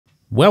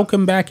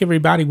Welcome back,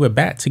 everybody. We're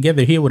back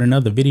together here with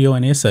another video,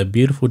 and it's a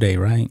beautiful day,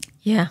 right?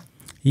 Yeah.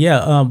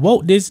 Yeah,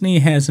 Walt Disney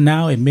has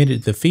now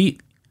admitted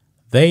defeat.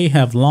 They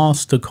have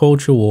lost the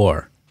culture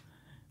war.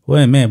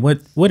 Well, man,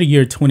 what a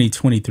year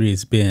 2023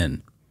 has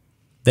been.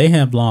 They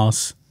have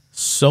lost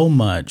so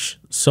much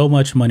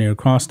money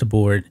across the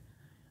board.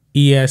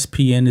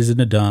 ESPN is in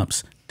the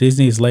dumps.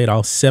 Disney has laid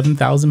off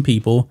 7,000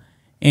 people.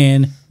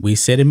 And we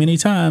said it many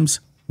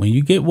times, when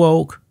you get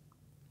woke,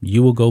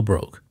 you will go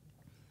broke.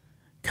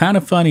 Kind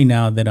of funny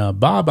now that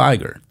Bob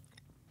Iger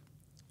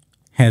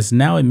has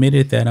now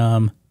admitted that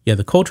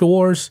the culture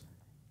wars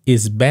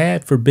is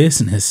bad for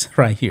business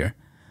right here.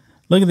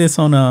 Look at this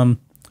on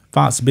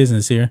Fox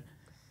Business here.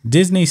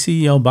 Disney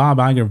CEO Bob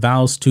Iger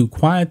vows to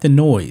quiet the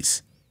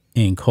noise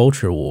in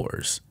culture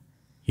wars.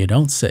 You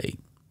don't say.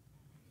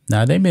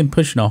 Now, they've been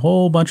pushing a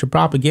whole bunch of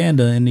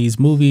propaganda in these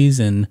movies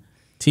and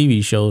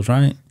TV shows,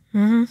 right?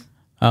 Mm-hmm.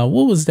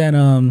 What was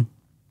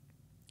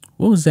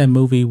that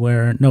movie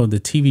where, no, the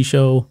TV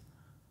show,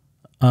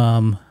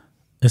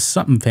 it's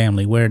something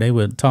family where they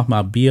would talk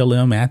about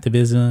BLM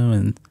activism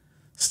and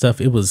stuff.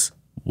 It was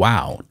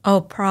wild.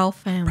 Oh, Proud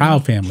Family.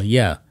 Proud Family,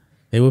 yeah.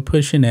 They were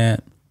pushing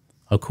that.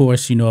 Of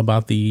course, you know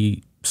about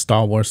the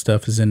Star Wars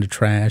stuff is in the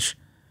trash.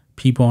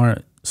 People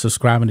aren't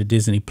subscribing to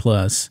Disney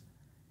Plus.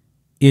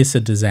 It's a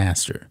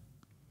disaster.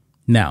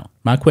 Now,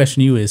 my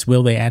question to you is,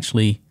 will they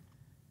actually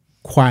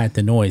quiet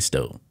the noise,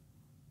 though?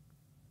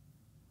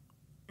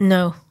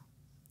 No.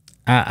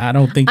 I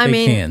don't think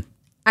they can.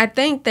 I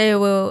think they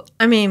will.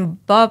 I mean,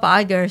 Bob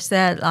Iger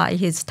said like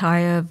he's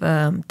tired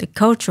of the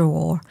culture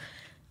war,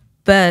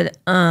 but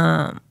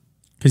because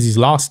he's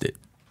lost it.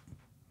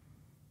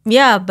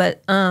 Yeah,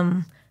 but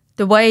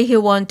the way he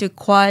wants to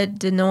quiet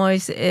the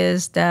noise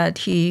is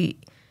that it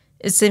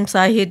seems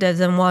like he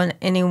doesn't want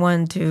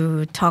anyone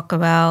to talk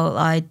about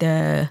like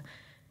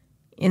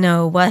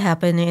what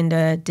happened in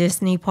the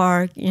Disney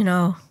park,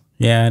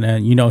 Yeah,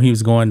 and he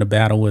was going to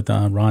battle with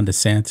Ron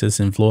DeSantis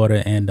in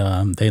Florida,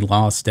 and they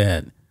lost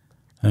that.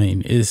 I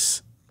mean,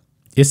 it's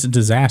a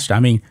disaster.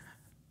 I mean,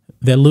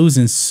 they're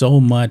losing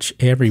so much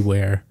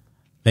everywhere.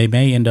 They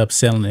may end up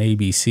selling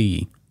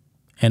ABC.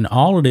 And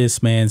all of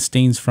this, man,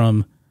 stems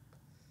from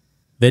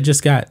they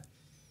just got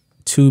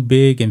too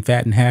big and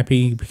fat and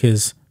happy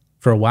because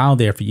for a while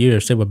there, for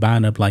years, they were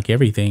buying up like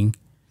everything.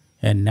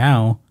 And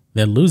now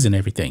they're losing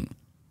everything.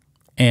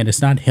 And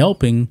it's not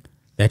helping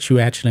that you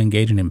actually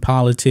engaging in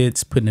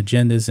politics, putting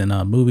agendas in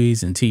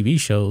movies and TV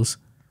shows.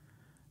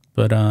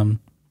 But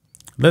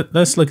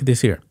let's look at this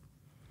here.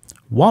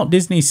 Walt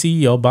Disney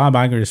CEO Bob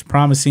Iger is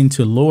promising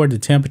to lower the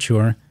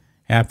temperature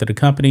after the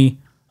company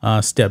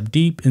stepped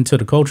deep into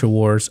the culture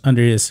wars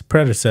under his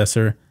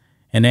predecessor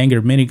and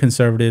angered many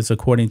conservatives,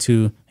 according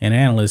to an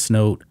analyst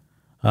note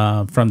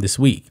from this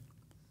week.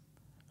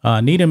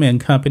 Needham and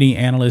Company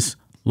analyst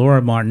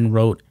Laura Martin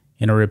wrote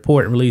in a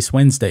report released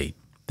Wednesday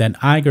that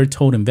Iger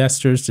told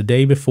investors the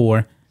day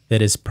before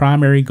that his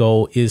primary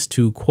goal is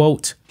to,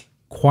 quote,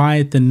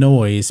 quiet the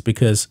noise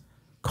because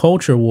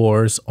culture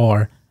wars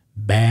are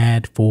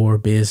bad for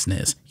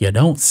business. You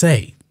don't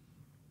say.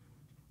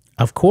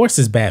 Of course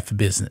it's bad for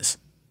business.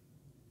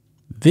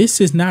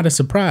 This is not a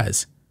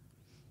surprise.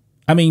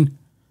 I mean,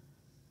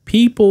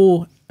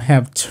 people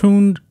have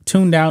tuned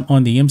out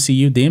on the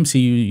MCU. The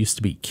MCU used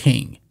to be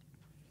king.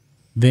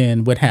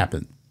 Then what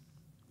happened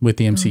with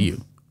the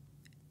MCU?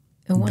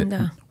 I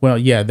wonder. Well,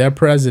 yeah, their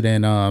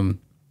president,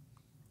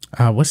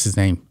 what's his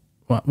name?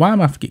 Why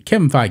am I forgetting?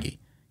 Kevin Feige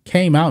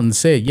came out and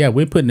said, yeah,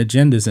 we're putting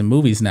agendas in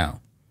movies now.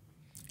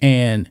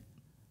 And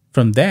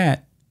from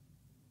that,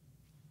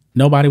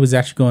 nobody was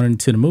actually going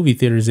into the movie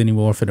theaters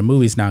anymore for the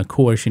movies. Now, of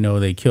course,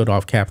 they killed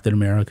off Captain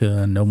America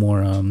and no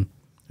more.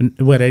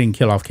 Well, they didn't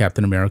kill off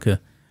Captain America.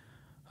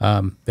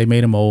 They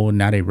made him old.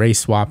 Now they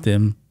race swapped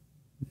him.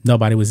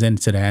 Nobody was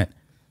into that.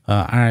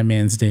 Iron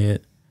Man's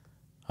dead.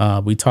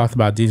 We talked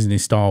about Disney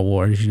Star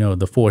Wars,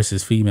 the Force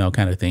is female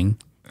kind of thing,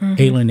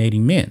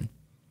 alienating men.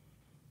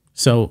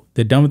 So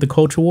they're done with the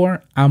culture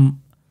war.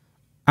 I'm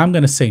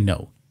going to say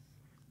no.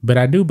 But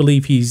I do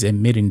believe he's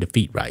admitting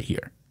defeat right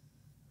here.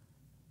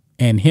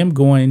 And him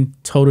going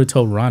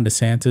toe-to-toe Ron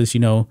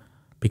DeSantis,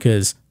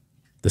 because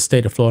the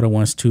state of Florida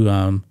wants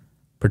to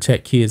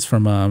protect kids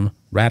from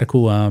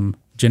radical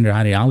gender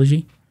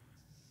ideology.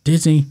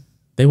 Disney,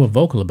 they were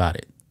vocal about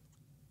it.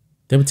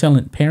 They were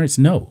telling parents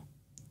no.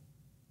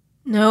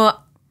 No,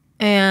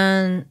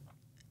 and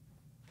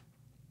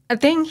I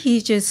think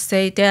he just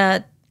said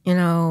that,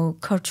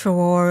 culture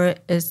war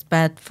is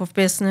bad for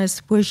business,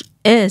 which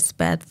is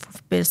bad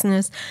for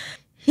business.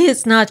 He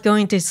is not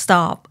going to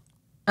stop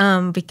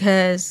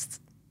because,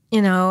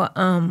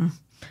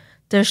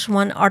 there's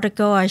one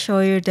article I show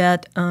you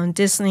that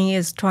Disney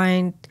is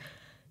trying to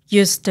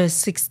use the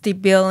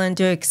 $60 billion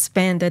to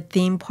expand the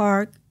theme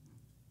park.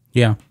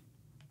 Yeah.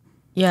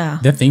 Yeah.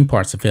 That theme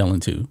parks are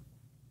failing too.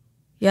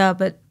 Yeah,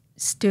 but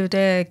still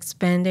they're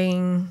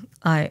expanding.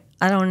 I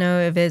don't know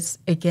if it's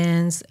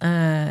against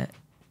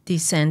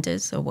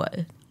DeSantis or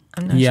what.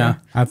 I'm not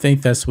sure. I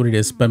think that's what it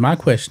is. But my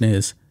question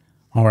is,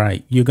 all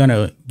right, you're going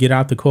to get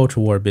out the culture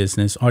war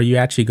business. Are you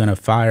actually going to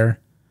fire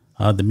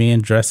the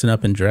men dressing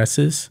up in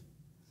dresses,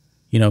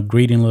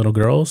 greeting little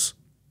girls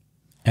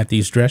at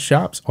these dress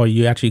shops? Are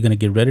you actually going to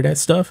get rid of that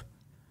stuff?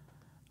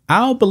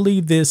 I'll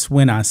believe this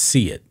when I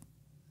see it.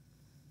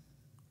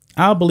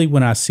 I'll believe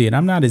when I see it.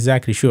 I'm not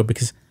exactly sure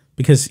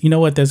because you know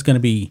what? There's going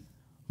to be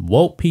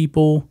woke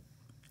people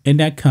in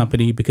that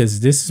company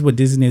because this is what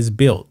Disney has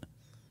built.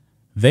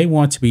 They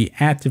want to be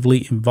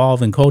actively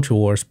involved in culture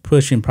wars,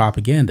 pushing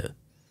propaganda.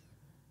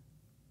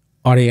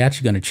 Are they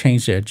actually going to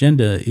change their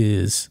agenda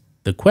is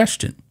the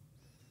question.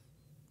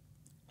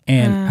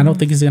 And I don't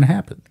think it's going to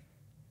happen.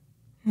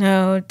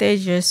 No, they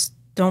just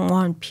don't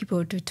want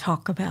people to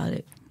talk about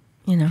it,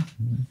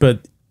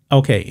 But,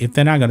 okay, if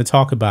they're not going to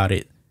talk about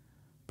it,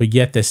 but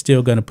yet they're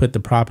still going to put the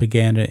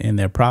propaganda in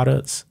their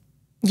products.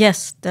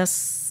 Yes,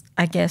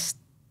 I guess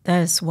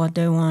that's what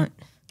they want.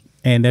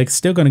 And they're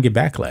still going to get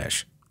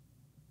backlash.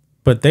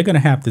 But they're going to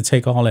have to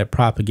take all that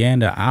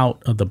propaganda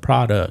out of the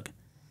product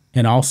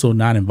and also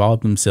not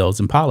involve themselves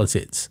in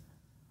politics.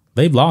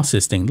 They've lost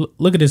this thing.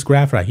 Look at this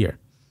graph right here.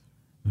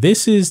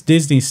 This is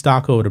Disney's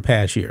stock over the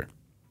past year.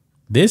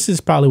 This is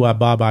probably why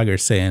Bob Iger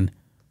is saying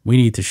we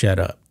need to shut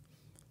up.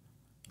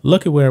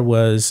 Look at where it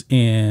was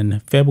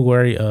in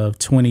February of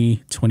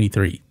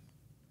 2023.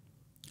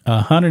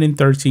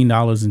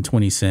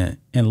 $113.20.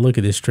 And look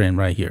at this trend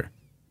right here.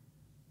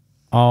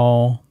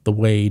 All the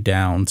way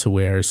down to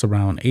where it's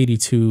around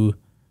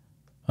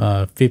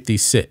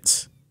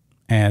 82.56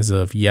 as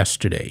of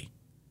yesterday.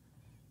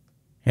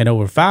 And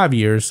over 5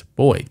 years,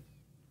 boy,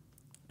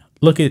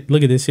 look at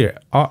this here.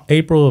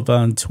 April of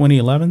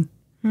 2011,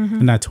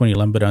 not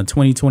 2011, but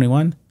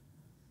 2021,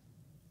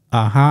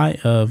 a high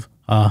of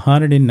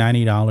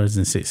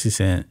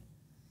 $190.60,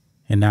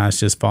 and now it's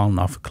just falling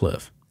off a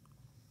cliff.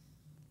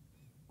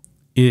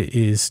 It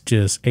is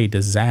just a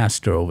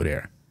disaster over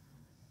there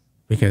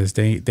because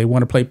they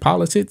want to play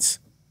politics.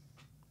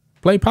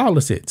 Play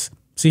politics.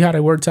 See how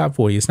that works out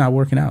for you. It's not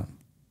working out.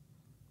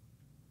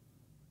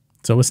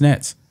 So what's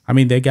next? I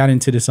mean, they got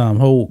into this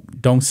whole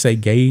 "don't say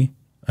gay"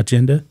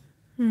 agenda,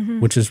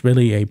 which is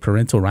really a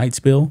parental rights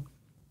bill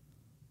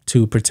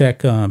to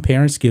protect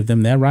parents, give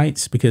them their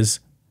rights. Because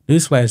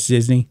newsflash,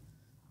 Disney,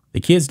 the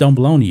kids don't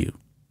belong to you.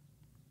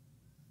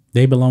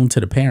 They belong to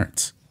the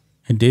parents.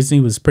 And Disney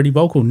was pretty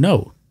vocal.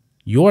 No,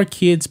 your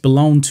kids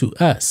belong to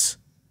us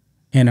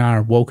and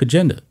our woke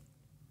agenda.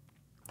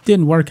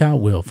 Didn't work out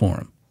well for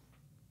them.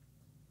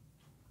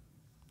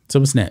 So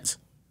what's next?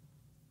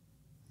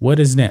 What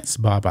is next,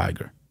 Bob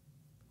Iger?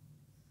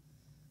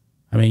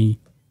 I mean,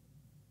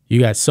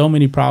 you got so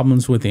many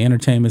problems with the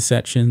entertainment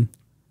section.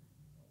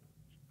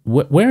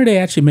 Where are they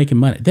actually making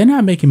money? They're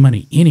not making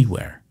money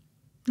anywhere.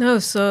 No,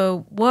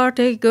 so what are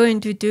they going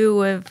to do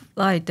with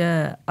like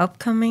the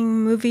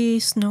upcoming movie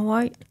Snow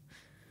White?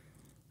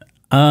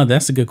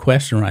 That's a good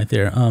question right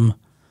there.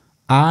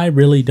 I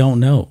really don't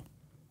know.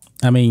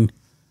 I mean,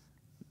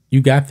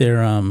 you got their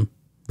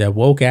that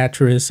woke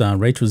actress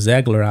Rachel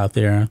Zegler out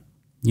there,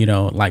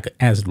 like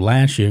as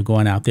last year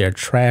going out there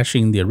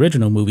trashing the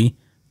original movie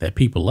that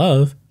people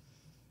love.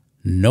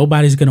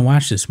 Nobody's gonna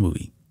watch this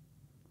movie.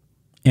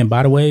 And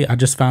by the way, I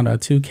just found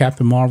out too,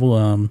 Captain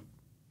Marvel.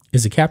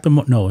 Is it Captain?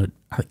 No,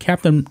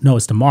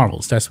 it's the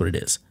Marvels. That's what it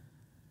is.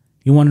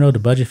 You want to know the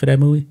budget for that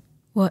movie?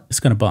 What? It's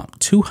gonna bump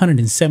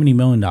 $270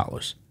 million.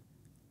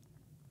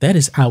 That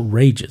is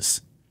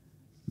outrageous.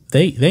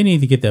 They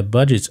need to get their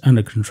budgets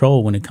under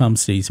control when it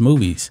comes to these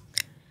movies.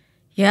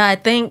 Yeah, I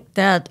think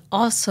that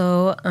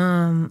also,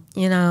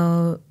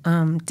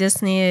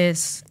 Disney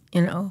is,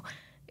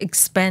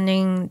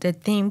 expanding the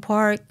theme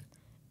park.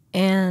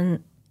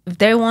 And if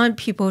they want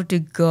people to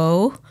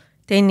go,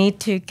 they need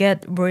to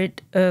get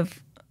rid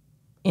of,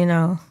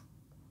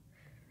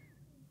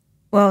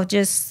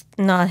 just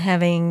not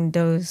having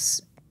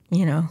those,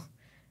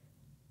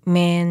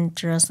 men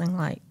dressing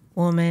like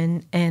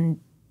women and,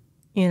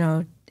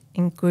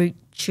 and Greek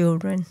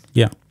children.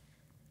 Yeah.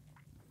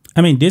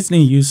 I mean,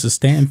 Disney used to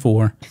stand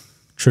for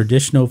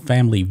traditional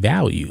family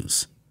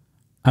values.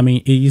 I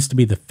mean, it used to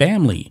be the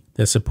family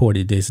that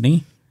supported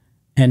Disney.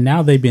 And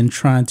now they've been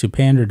trying to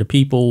pander to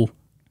people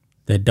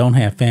that don't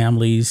have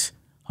families,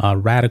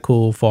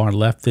 radical, far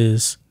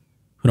leftists,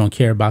 who don't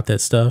care about that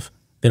stuff.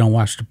 They don't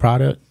watch the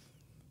product.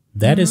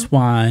 That is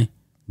why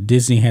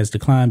Disney has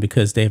declined,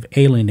 because they've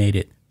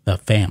alienated the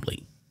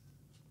family.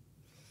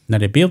 Now,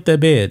 they built their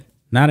bed.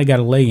 Now they got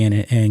to lay in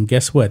it. And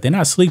guess what? They're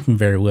not sleeping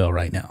very well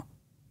right now.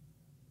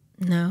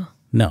 No.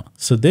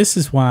 So this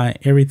is why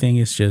everything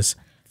is just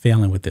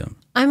failing with them.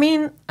 I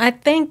mean, I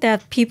think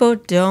that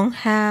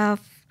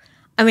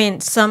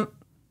some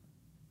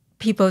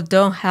people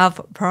don't have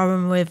a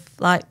problem with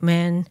like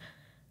men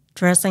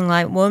dressing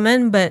like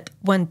women, but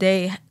when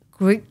they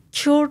Greek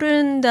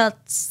children,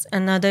 that's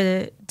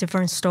another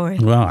different story.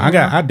 Well,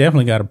 I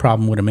definitely got a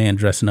problem with a man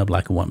dressing up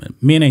like a woman.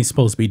 Men ain't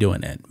supposed to be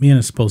doing that. Men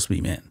are supposed to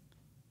be men.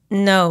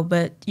 No,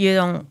 but you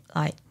don't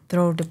like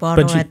throw the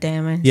bottle at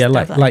them and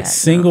stuff like that.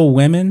 Single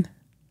women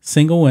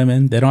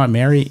that aren't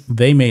married,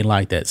 they may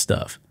like that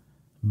stuff.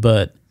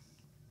 But,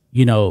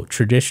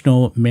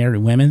 traditional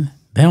married women,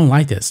 they don't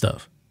like that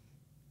stuff.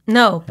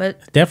 No,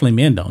 but Definitely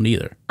men don't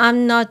either.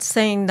 I'm not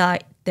saying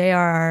that they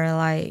are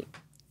like,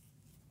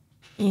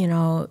 you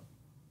know,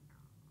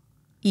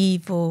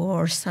 evil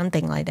or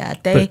something like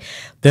that. But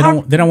they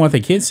don't want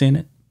their kids seeing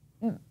it.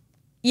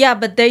 Yeah,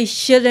 but they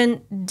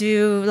shouldn't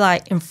do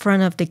like in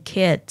front of the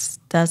kids.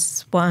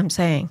 That's what I'm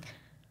saying.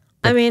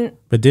 I mean,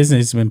 but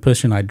Disney's been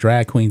pushing like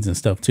drag queens and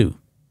stuff too.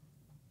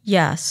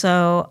 Yeah,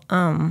 so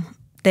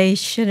they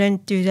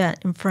shouldn't do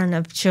that in front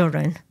of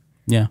children.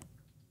 Yeah.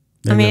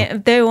 I mean,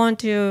 if they want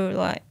to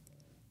like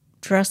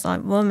dress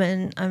like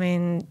women, I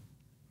mean,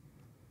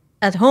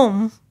 at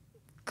home,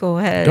 go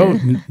ahead. Go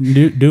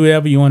do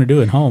whatever you want to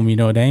do at home. You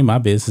know, it ain't my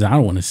business. I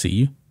don't want to see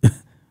you.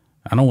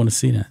 I don't want to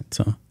see that.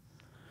 So,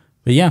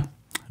 but yeah,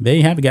 there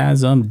you have it,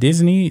 guys.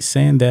 Disney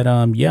saying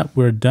that yep,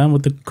 we're done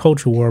with the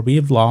culture war. We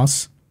have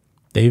lost.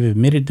 They've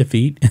admitted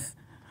defeat.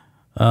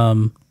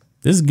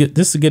 This is good.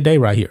 This is a good day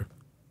right here,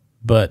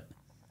 but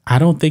I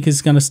don't think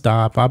it's gonna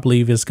stop. I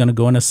believe it's gonna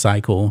go in a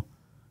cycle.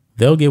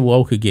 They'll get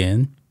woke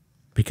again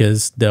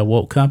because they're a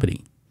woke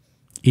company,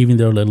 even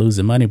though they're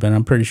losing money. But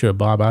I'm pretty sure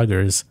Bob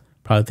Iger is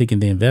probably thinking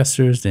the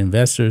investors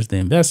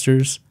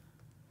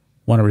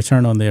want a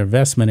return on their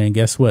investment, and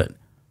guess what?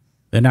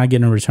 They're not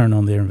getting a return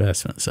on their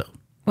investment. So,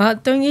 well,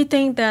 don't you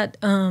think that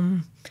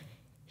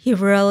he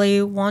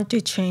really want to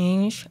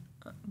change,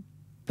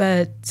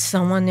 but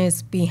someone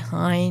is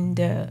behind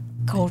the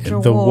culture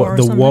war?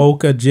 The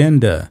woke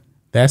agenda.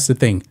 That's the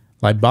thing.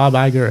 Like Bob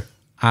Iger,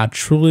 I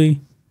truly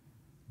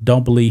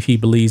don't believe he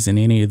believes in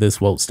any of this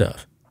woke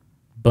stuff,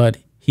 but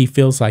he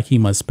feels like he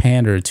must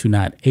pander to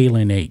not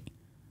alienate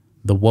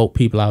the woke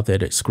people out there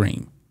that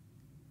scream.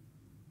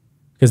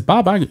 Because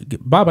Bob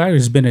Iger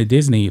has been at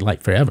Disney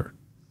like forever.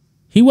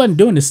 He wasn't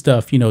doing this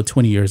stuff,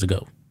 20 years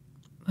ago.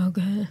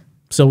 Okay.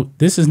 So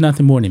this is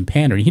nothing more than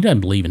pandering. He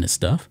doesn't believe in this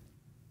stuff.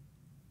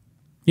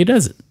 He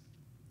doesn't.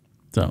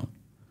 So,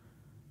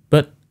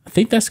 but I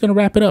think that's going to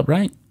wrap it up,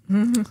 right?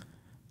 Mm-hmm.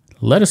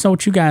 Let us know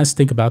what you guys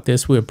think about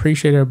this. We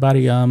appreciate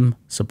everybody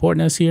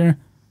supporting us here.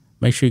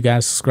 Make sure you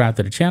guys subscribe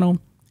to the channel,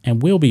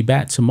 and we'll be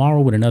back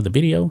tomorrow with another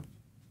video.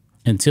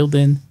 Until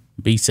then,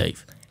 be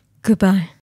safe. Goodbye.